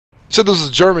said this was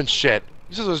German shit.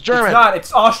 You said it was German. It's not.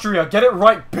 It's Austria. Get it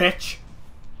right, bitch.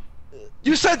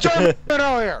 You said German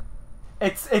earlier.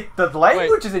 The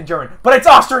language is in German, but it's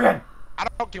Austrian. I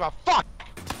don't give a fuck.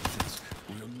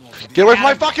 Get away from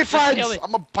my fucking friends.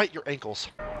 I'm gonna bite your ankles.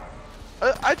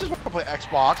 I just want to play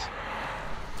Xbox.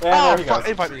 Yeah, there he goes.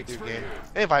 Invite me to do game.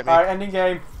 Invite me. Alright, ending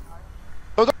game.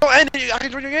 Oh, don't end it. I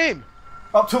can join your game.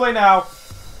 Oh, too late now.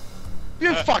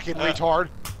 You fucking retard.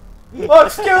 Oh,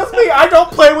 excuse me. I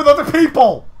don't play with other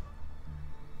people.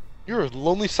 You're a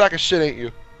lonely sack of shit, ain't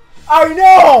you? I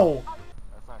know.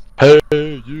 Hey,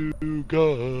 you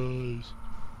guys.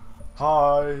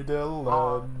 Hi,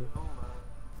 Dylan.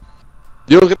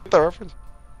 You don't get that reference?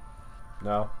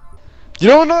 No. You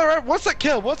know another reference? What's that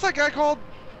kill? What's that guy called?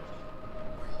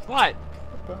 What?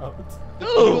 He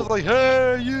was like,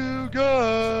 hey, you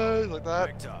guys, like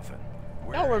that.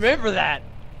 I don't remember that.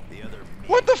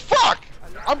 What the fuck?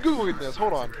 I'm googling this.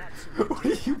 Hold on. What are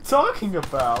you talking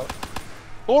about?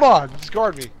 Hold on. Just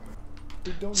guard me.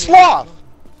 Sloth.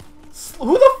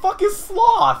 Who the fuck is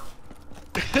Sloth?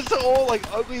 It's an old,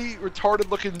 like, ugly,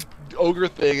 retarded-looking ogre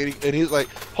thing, and he's like,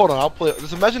 hold on, I'll play it.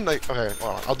 Just imagine, like, okay,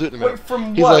 hold on, I'll do it in a minute. Wait,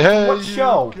 from he's what? like, hey, what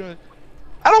show? Guys.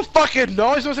 I don't fucking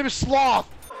know. His name is Sloth.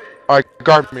 All right,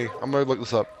 guard me. I'm gonna look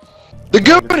this up. The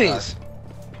Goonies.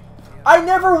 I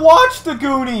never watched The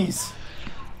Goonies.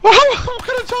 Well, what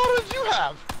kind of childhood did you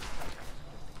have?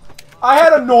 I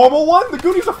had a normal one. The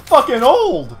Goonies are fucking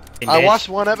old. I watched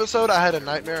one episode. I had a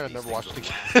nightmare, and I never watched it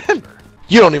again.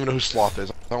 You don't even know who Sloth is.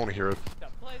 I don't want to hear it.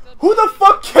 Who the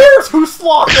fuck cares who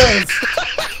Sloth is?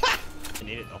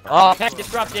 Oh, tech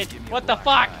disrupted. What the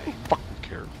fuck? Who fucking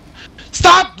cares?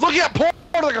 Stop looking at porn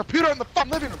on the computer in the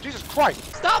fucking living room. Jesus Christ.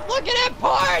 Stop looking at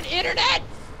porn, internet!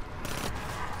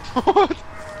 What?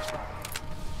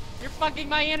 You're fucking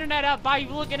my internet up by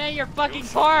looking at your fucking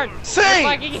porn. Same.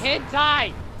 Your fucking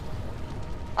hentai.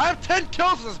 I have 10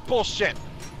 kills in this bullshit.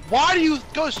 Why do you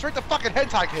go straight to fucking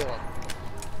hentai, Caleb?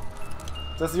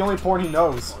 That's the only porn he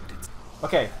knows.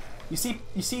 Okay, you see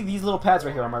these little pads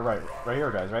right here on my right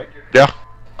here, guys, right? Yeah.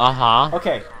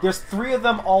 Okay, there's 3 of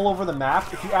them all over the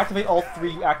map. If you activate all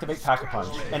 3, you activate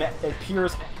Pack-a-Punch, and it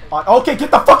appears on. Okay,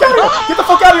 get the fuck out of here! Get the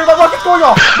fuck out of here! That rocket's going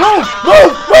off! Move!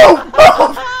 Move!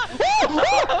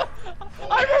 Move!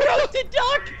 I'm a roasted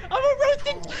duck. I'm a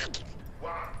roasted duck.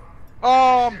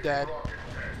 Oh, I'm dead.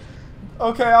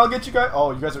 Okay, I'll get you guys.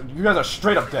 Oh, you guys are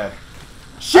straight up dead.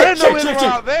 I Shit! didn't know we Shit! were Shit!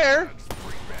 out there.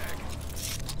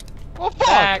 Well, fuck.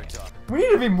 Back. We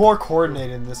need to be more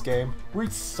coordinated in this game. We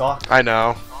suck. I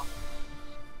know.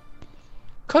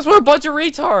 Cause we're a bunch of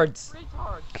retards.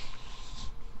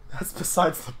 That's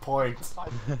besides the point.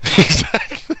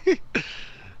 Exactly.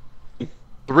 The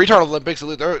retard Olympics,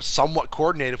 they're somewhat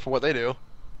coordinated for what they do.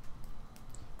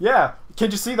 Yeah,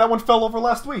 can't you see that one fell over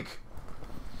last week?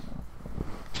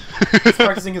 He's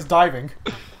practicing his diving.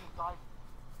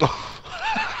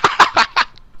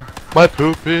 My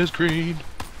poop is green.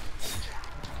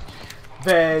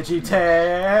 Veggie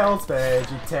Tales,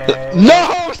 Veggie Tales.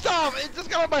 No, stop! It just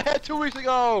got on my head 2 weeks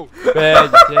ago.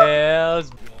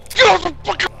 VeggieTales. Get off the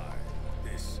fucking.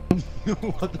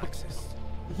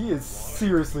 He is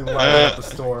seriously laughing at the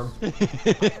storm.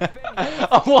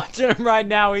 I'm watching him right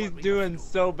now. He's doing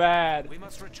so bad.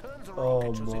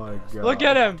 Oh my god. Look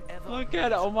at him. Look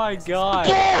at it. Oh my god.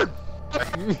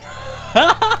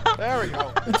 There we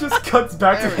go. It just cuts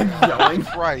back to him yelling.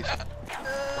 Christ.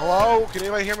 Hello? Can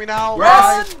anybody hear me now?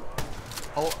 Yes!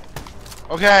 Oh.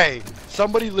 Okay.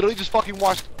 Somebody literally just fucking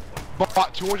bought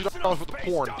 $200 worth of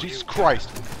porn. Jesus Christ.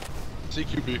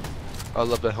 CQB. I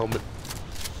love that helmet.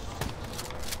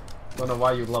 I don't know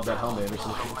why you'd love that helmet. It makes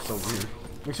you look so weird.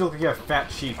 Makes you look like you have fat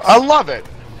cheeks. I love it.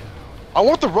 I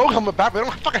want the Rogue helmet back, but I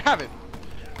don't fucking have it.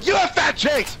 You have fat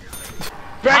cheeks!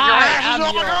 Back your asses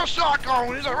up like a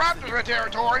shotgun! He's a raptor's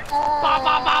territory!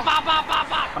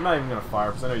 I'm not even gonna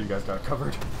fire because I know you guys got it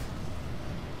covered.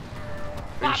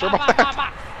 Are you sure about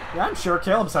that? Yeah, I'm sure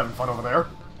Caleb's having fun over there.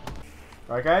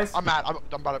 Alright, guys? I'm mad. I'm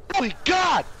about to. Holy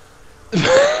God!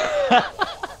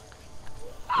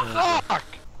 Fuck!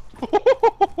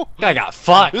 I got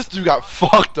fucked. This dude got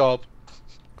fucked up.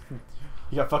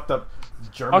 You got fucked up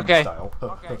German style.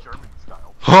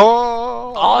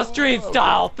 Oh! Austrian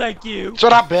style, thank you.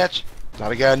 Shut up, bitch!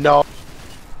 Not again, no.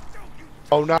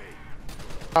 Oh no.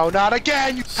 Oh, not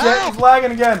again, you Shit, he's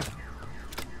lagging again.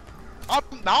 No,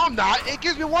 I'm not. It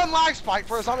gives me one lag spike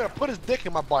for us. I'm gonna put his dick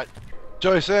in my butt.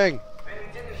 Joey, sing.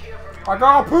 I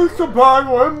got a piece of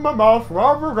bagel in my mouth.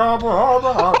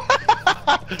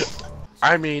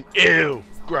 I mean, ew.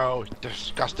 Gross.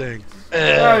 Disgusting.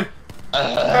 Hey.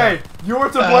 Hey, you were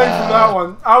to blame for that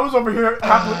one. I was over here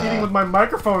happily eating with my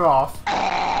microphone off.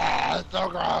 So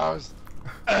gross.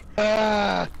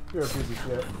 You're a piece of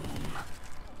shit.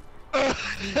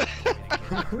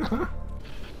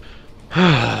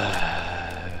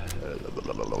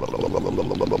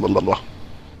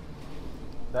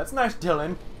 That's nice,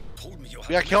 Dylan.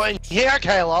 We got killing here,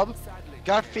 Caleb.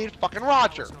 Gotta feed fucking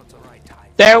Roger.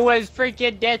 There was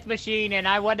freaking Death Machine and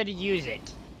I wanted to use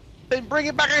it. Then bring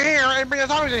it back in here and bring the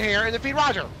zombies in here and then feed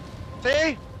Roger.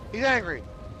 See? He's angry.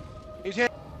 He's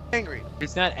angry.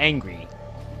 He's not angry.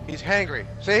 He's hangry.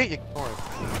 See? You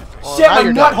Shit, my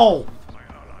nuthole!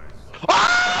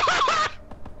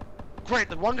 Great,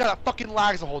 the one guy that fucking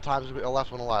lags the whole time is the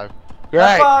last one alive.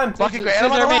 That's fine. Fucking great. And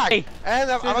I'm about to lag.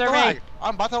 And I'm about to Scissor lag. me.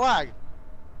 I'm about to lag.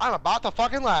 I'm about to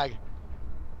fucking lag.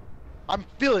 I'm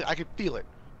feeling it. I can feel it.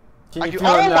 Can you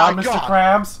feel it now, Mr.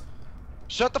 Krabs?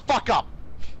 Shut the fuck up.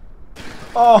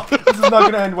 Oh, this is not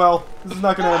gonna end well. This is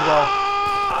not gonna end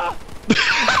well.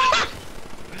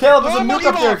 Caleb, there's a nuke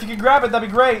up there. If you can grab it, that'd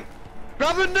be great.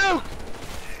 Grab the nuke!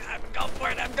 I'm going for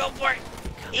it, I'm going for it.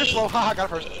 You're slow, haha, got it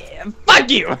first. Fuck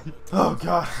you! Oh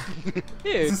god. Dude,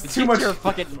 this is too much.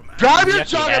 Fucking Grab your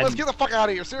jug and let's get the fuck out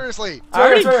of here, seriously. I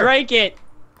already drank it.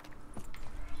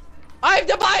 I have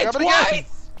to buy it twice! Again.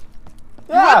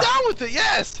 Yeah! You went down with it,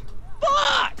 yes!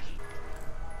 Fuck!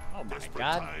 Oh my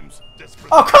god.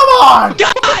 Oh, come on!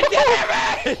 God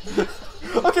damn it!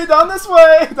 Okay, down this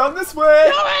way! Down this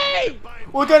way! No way!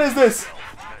 What gun is this?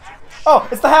 Oh,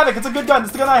 it's the Havoc. It's a good gun.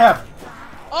 It's the gun I have.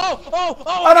 Oh!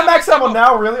 I'm a max ammo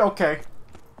now, really? Okay.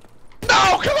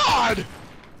 No, come on!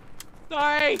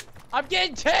 Sorry! I'm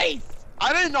getting chased!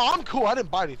 I didn't know, I'm cool, I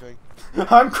didn't buy anything.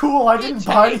 I'm cool. I didn't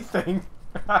buy anything.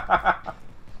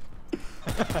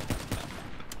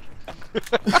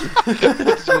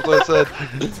 That's what I said.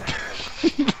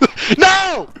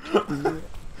 No!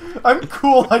 I'm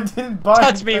cool. I didn't buy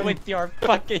Touch anything. me with your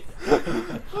fucking...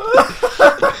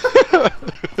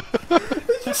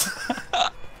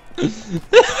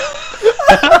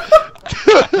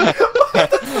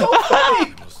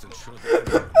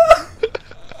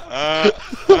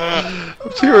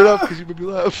 I'm tearing up because you made me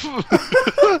laugh.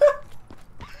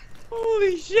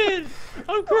 Holy shit!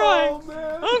 I'm crying! Oh,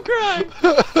 man. I'm crying!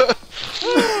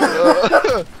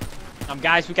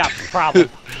 Guys, we got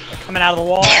problems. They're coming out of the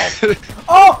wall.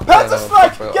 Oh, Panzer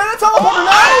Strike! Get a teleporter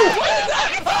now!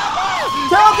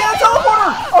 Caleb, get a teleporter!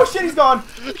 Oh shit, he's gone.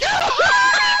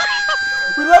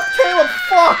 We left Caleb.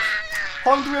 Fuck.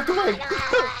 How long do we have to wait?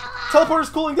 Teleporter's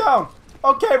cooling down.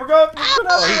 Okay, we're gonna have to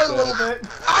wait a little bit.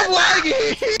 I'm lagging!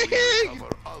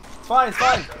 It's fine, it's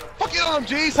fine. Fucking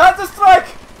OMGs! Panzer Strike!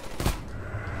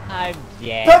 I'm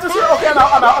dead. Panzer Strike! Okay, I'm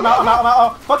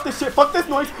out. Fuck this shit, fuck this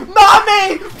noise. Not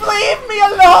me! Leave me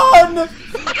alone!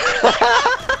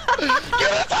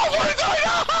 Get a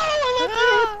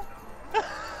teleporter!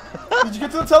 Did you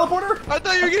get to the teleporter? I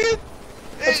thought you were getting...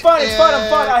 It's fine, I'm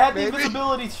fine. I had the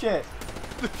invisibility shit.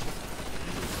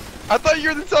 I thought you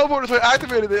were the teleporter, so I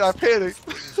activated it. I panicked.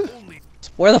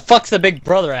 Where the fuck's the big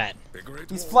brother at?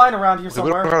 He's flying around here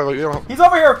somewhere. He's He's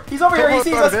over here. He sees us.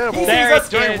 He sees There us.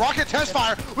 he is. Doing rocket test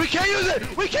fire. We can't use it.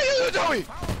 We can't use it, Joey.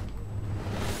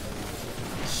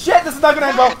 Shit, this is not gonna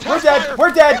end well. We're dead.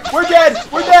 We're dead. We're dead.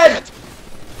 We're dead.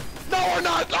 No, we're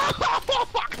not.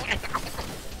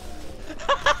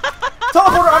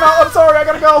 Teleporter, I'm out. I'm sorry. I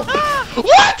gotta go.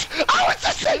 What? I was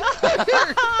just saying.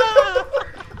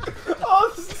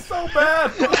 Oh, this is so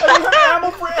bad. I don't have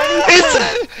ammo for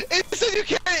anything. It said you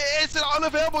can't. It said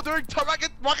unavailable during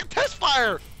rocket test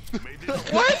fire.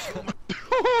 What?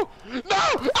 No!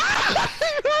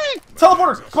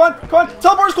 Teleporters, come on.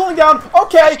 Teleporter's cooling down.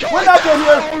 Okay, we're not dead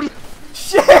here.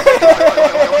 Shit!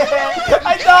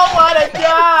 I don't want to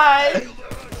die.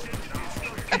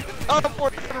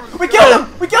 We killed him.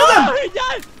 We killed him.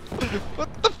 What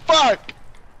the fuck?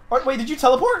 Oh, wait, did you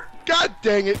teleport? God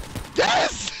dang it!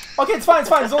 Yes! Okay, it's fine.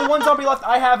 There's only one zombie left.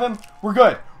 I have him. We're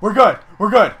good.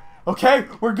 Okay,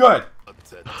 we're good.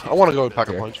 I want to go and pack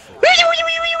a punch.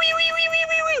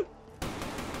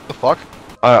 The fuck?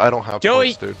 I don't have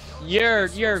Joey, points,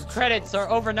 dude. your credits are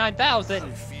over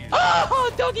 9,000.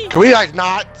 Oh, doggy! Can we like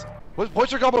not?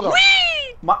 What's your combo go?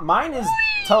 Mine is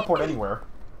teleport anywhere.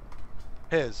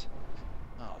 His.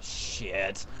 Oh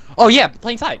shit! Oh yeah,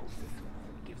 playing side.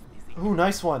 Ooh,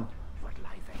 nice one.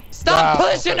 Stop Wow,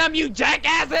 pushing okay. them, you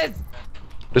jackasses!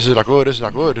 This is not good. This is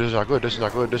not good. This is not good. This is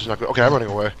not good. This is not good. Okay, I'm running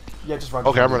away. Yeah, just run.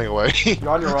 Okay, I'm running away. You're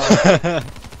on your own.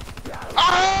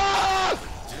 Ah!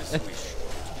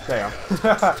 Damn.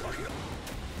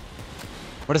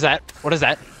 What is that? What is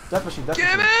that? Death machine. I'm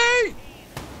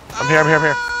here.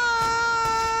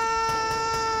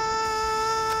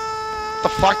 What the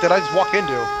fuck did I just walk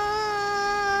into?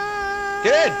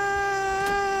 Get in!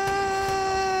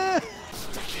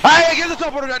 Hey, get the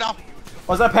teleporter right now!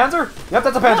 Was that a Panzer? Yep,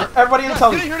 that's a Panzer. Everybody in the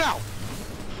Get in telly. here now!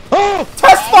 Oh!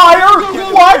 Test fire!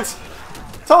 What?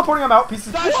 Teleporting him out,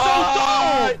 pieces. That's so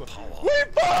dumb! We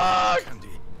fucked!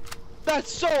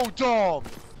 That's so dumb!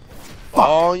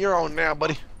 Oh, you're on now,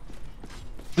 buddy.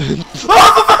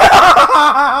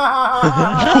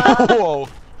 Whoa.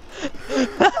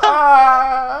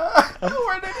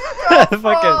 Where did you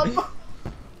come from?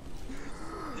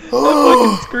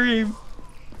 Fucking scream.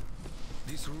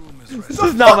 This room is This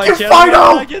is not my fucking channel. Fido!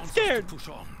 I get scared. push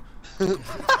on.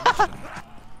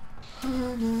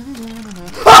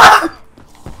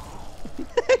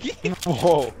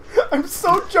 Whoa. I'm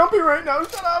so jumpy right now.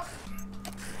 Shut up.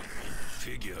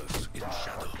 Figures in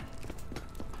shadow.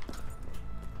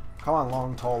 Come on,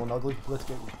 long, tall, and ugly. Let's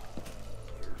get you.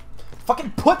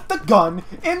 Fucking put the gun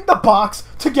in the box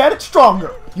to get it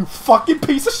stronger. You fucking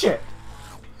piece of shit.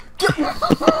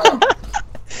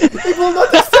 It will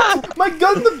not accept my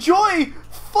gun of joy.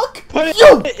 Fuck Put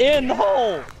you. it in the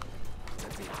hole.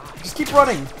 Just keep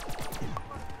running.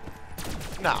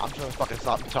 Nah, I'm trying to fucking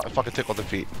stop fucking tickle the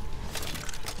feet.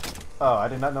 Oh, I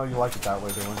did not know you liked it that way,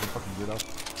 Dylan. You fucking weirdo.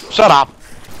 Shut up!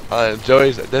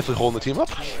 Joey's definitely holding the team up.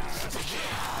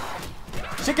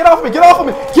 Shit, get off of me! Get off of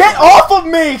me! Get off of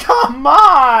me! Come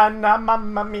on!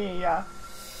 Mamma mia.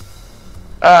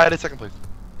 I did second place.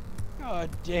 God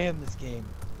damn this game.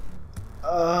 It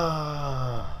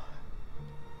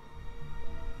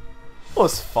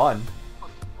was fun.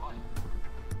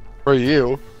 For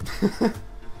you.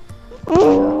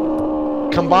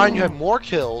 Combined, you had more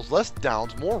kills, less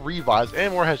downs, more revives,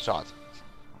 and more headshots.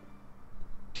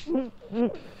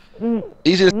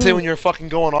 Easy to say when you're fucking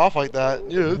going off like that.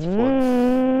 Yeah, it's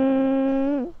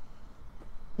fun.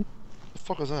 The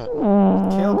fuck was that?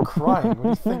 Caleb crying. What do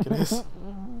you think it is?